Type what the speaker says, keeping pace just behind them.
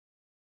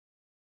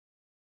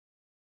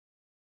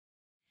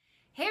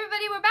Hey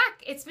everybody, we're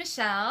back. It's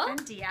Michelle.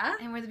 And Dia.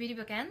 And we're the Beauty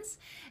Bookends.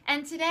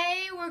 And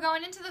today we're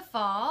going into the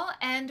fall.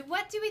 And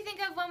what do we think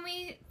of when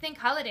we think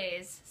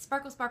holidays?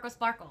 Sparkle, sparkle,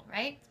 sparkle,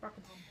 right?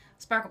 Sparkle bomb.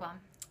 Sparkle bomb.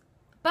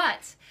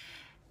 But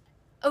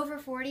over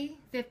 40,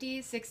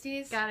 50s,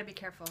 60s. Gotta be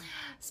careful.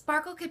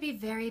 Sparkle could be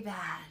very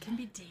bad. Can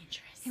be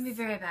dangerous. Can be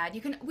very bad.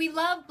 We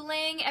love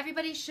bling.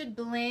 Everybody should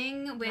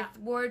bling with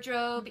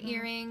wardrobe,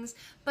 earrings.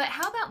 But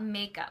how about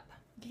makeup?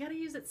 You gotta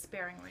use it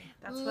sparingly.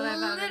 That's what I've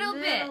found.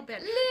 Little bit.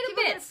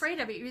 People get afraid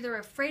of it. You're either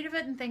afraid of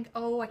it and think,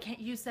 "Oh, I can't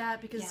use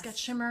that because it's got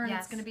shimmer and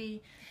it's gonna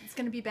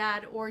be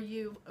bad," or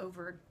you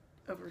overdo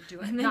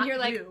it. And then Not you're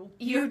like,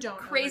 you don't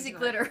crazy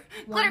glitter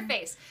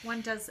face.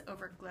 One does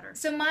over glitter.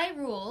 So my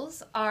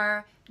rules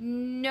are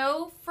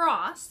no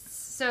frosts.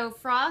 So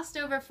frost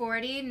over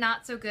 40,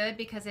 not so good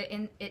because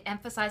it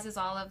emphasizes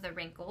all of the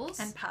wrinkles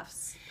And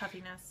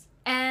puffiness.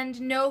 And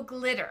no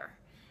glitter.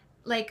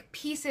 Like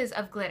pieces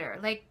of glitter.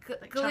 Like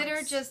glitter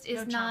chunks. Just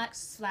is not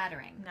chunks.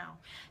 flattering. No.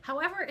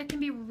 However, it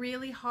can be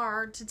really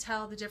hard to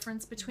tell the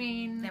difference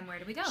between then where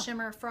do we go?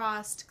 Shimmer,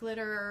 frost,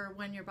 glitter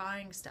when you're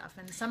buying stuff.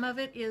 And some of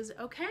it is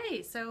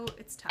okay, so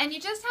it's tough. And you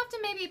just have to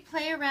maybe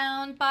play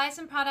around, buy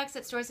some products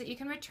at stores that you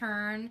can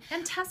return.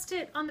 And test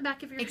it on the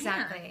back of your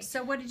hand.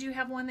 So what did you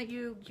have one that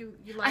you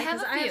like? I have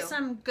a few. I have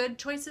some good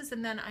choices,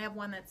 and then I have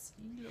one that's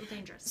a little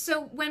dangerous.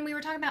 So when we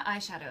were talking about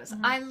eyeshadows,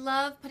 I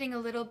love putting a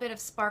little bit of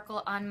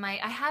sparkle on my,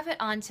 I have it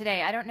on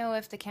today. I don't know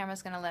if the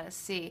camera's going to let us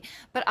see,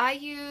 but I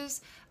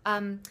use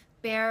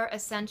Bare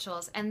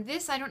Essentials, and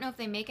this I don't know if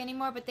they make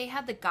anymore, but they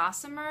had the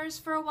Gossomers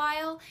for a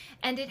while,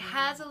 and it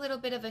has a little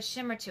bit of a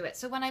shimmer to it.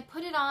 So when I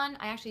put it on,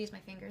 I actually use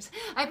my fingers.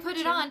 I put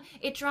it on,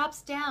 it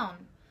drops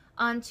down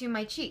onto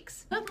my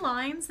cheeks. Good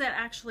lines that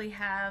actually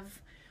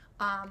have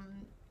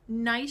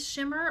nice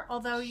shimmer,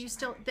 although you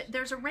still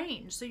there's a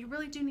range, so you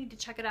really do need to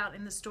check it out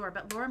in the store.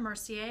 But Laura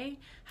Mercier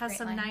has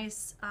some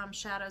nice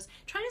shadows.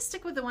 Try to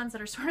stick with the ones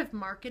that are sort of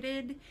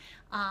marketed,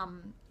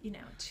 you know,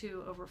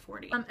 to over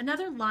 40.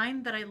 Another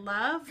line that I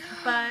love,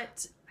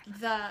 but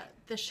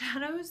the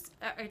shadows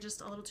are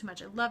just a little too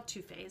much. I love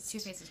Too Faced. Too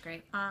Faced is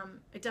great. I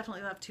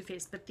definitely love Too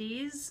Faced, but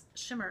these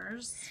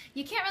shimmers,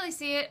 you can't really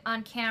see it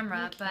on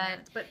camera,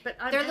 but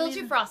they're a little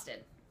too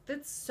frosted.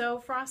 It's so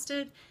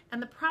frosted,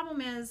 and the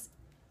problem is,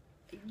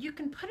 you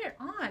can put it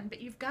on,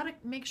 but you've got to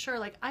make sure,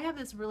 like I have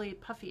this really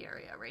puffy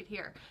area right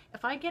here.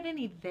 If I get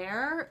any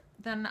there,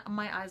 then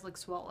my eyes look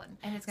swollen.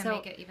 And it's going to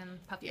make it even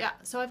puffier. Yeah,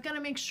 so I've got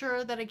to make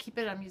sure that I keep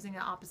it, I'm using the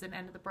opposite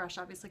end of the brush,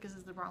 obviously, because this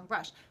is the wrong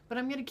brush. But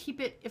I'm going to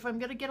keep it, if I'm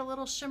going to get a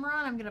little shimmer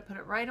on, I'm going to put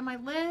it right on my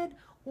lid,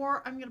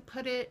 or I'm going to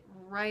put it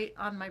right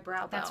on my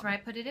brow bone. That's where I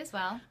put it as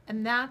well.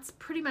 And that's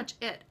pretty much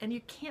it. And you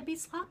can't be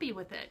sloppy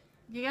with it.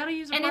 You got to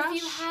use a brush, and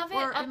if you have it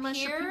or up unless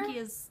here, your pinky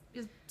is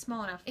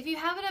small enough. If you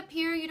have it up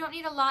here, you don't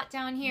need a lot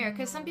down here,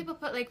 because some people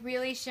put like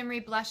really shimmery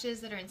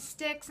blushes that are in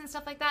sticks and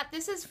stuff like that.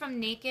 This is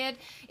from Naked.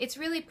 It's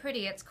really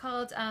pretty. It's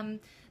called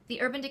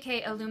the Urban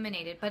Decay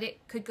Illuminated, but it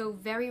could go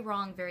very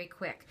wrong very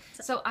quick.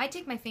 So I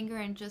take my finger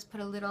and just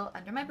put a little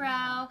under my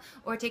brow,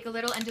 or take a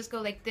little and just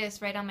go like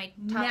this right on my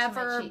top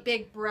Never of my cheek.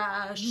 big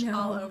brush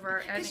all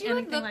over. Because you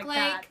would look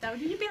like that.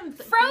 You'd be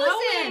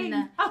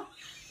Frozen. Oh.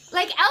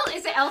 Like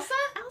is it Elsa?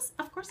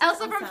 Of course.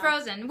 Elsa from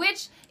Frozen,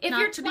 which if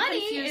you're 20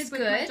 is with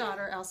good. My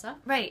daughter Elsa.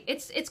 Right.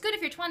 It's good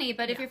if you're 20,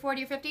 but if you're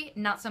 40 or 50,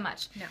 not so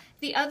much. No.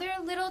 The other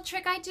little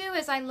trick I do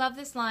is I love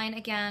this line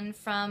again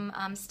from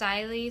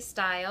Styly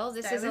Style.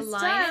 This is a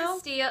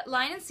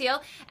line and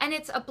seal, and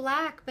it's a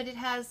black, but it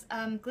has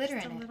glitter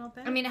in it. Little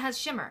bit. I mean, it has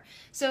shimmer.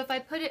 So if I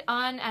put it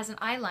on as an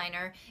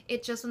eyeliner,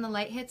 it just when the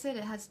light hits it,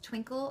 it has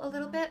twinkle a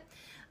little bit.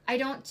 I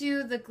don't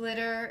do the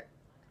glitter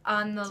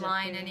on the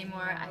line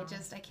anymore.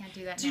 I can't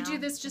do that now. Do you do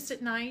this just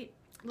at night?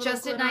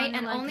 Just at night,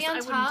 and only on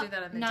top,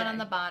 not on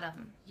the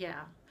bottom. Yeah.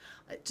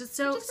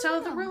 So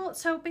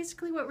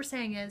basically what we're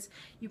saying is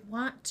you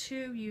want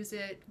to use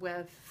it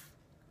with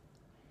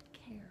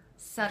care.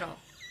 Subtle.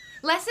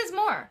 Less is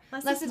more.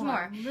 Less is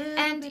more.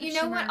 And you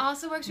know what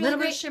also works really great? Little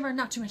bit of shimmer,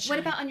 not too much shimmer.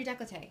 What about on your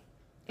décolleté?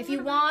 If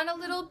you want a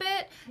little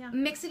bit,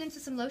 mix it into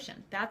some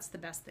lotion. That's the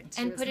best thing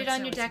too. And put it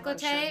on your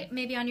décolleté,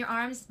 maybe on your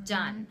arms,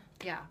 done.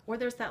 Yeah. Or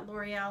there's that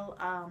L'Oreal,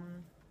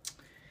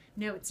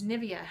 no, it's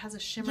Nivea. It has a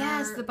shimmer.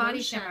 Yes, the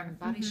body shimmer.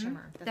 Body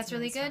shimmer. That's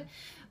really good.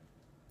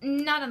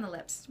 Not on the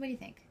lips. What do you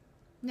think?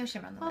 No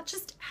shimmer on the lips.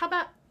 Well, just, how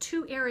about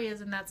 2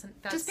 areas, and that's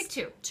just pick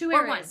 2. 2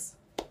 or areas.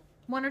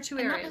 1 or 2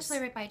 areas. Not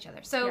necessarily right by each other.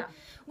 So,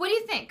 what do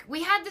you think?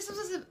 We totally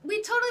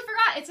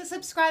forgot. It's a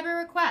subscriber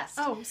request.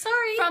 Oh,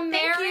 sorry. From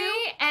Mary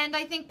and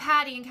I think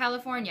Patty in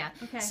California.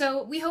 Okay.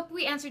 So we hope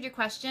we answered your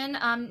question.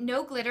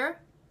 No glitter,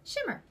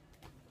 shimmer.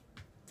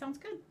 Sounds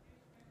good.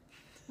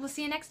 We'll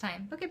see you next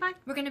time. Okay, bye.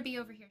 We're going to be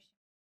over here.